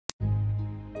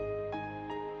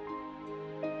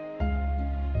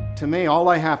To me, all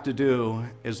I have to do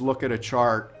is look at a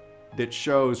chart that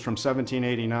shows from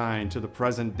 1789 to the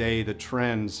present day the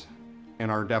trends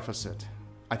in our deficit.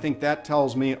 I think that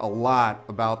tells me a lot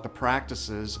about the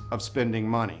practices of spending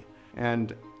money.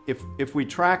 And if we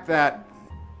track that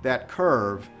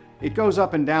curve, it goes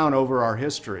up and down over our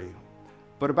history.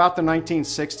 But about the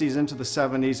 1960s into the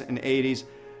 70s and 80s,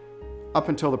 up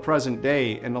until the present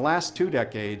day, in the last 2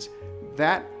 decades,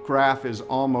 that graph is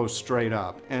almost straight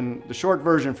up. And the short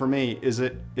version for me is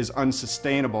it is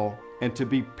unsustainable, and to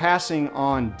be passing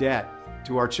on debt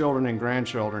to our children and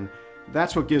grandchildren,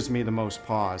 that's what gives me the most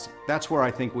pause. That's where I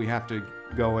think we have to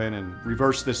go in and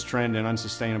reverse this trend in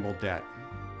unsustainable debt.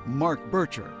 Mark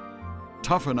Bircher,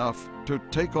 tough enough to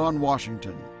take on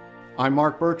Washington. I'm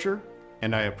Mark Bircher,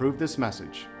 and I approve this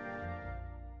message.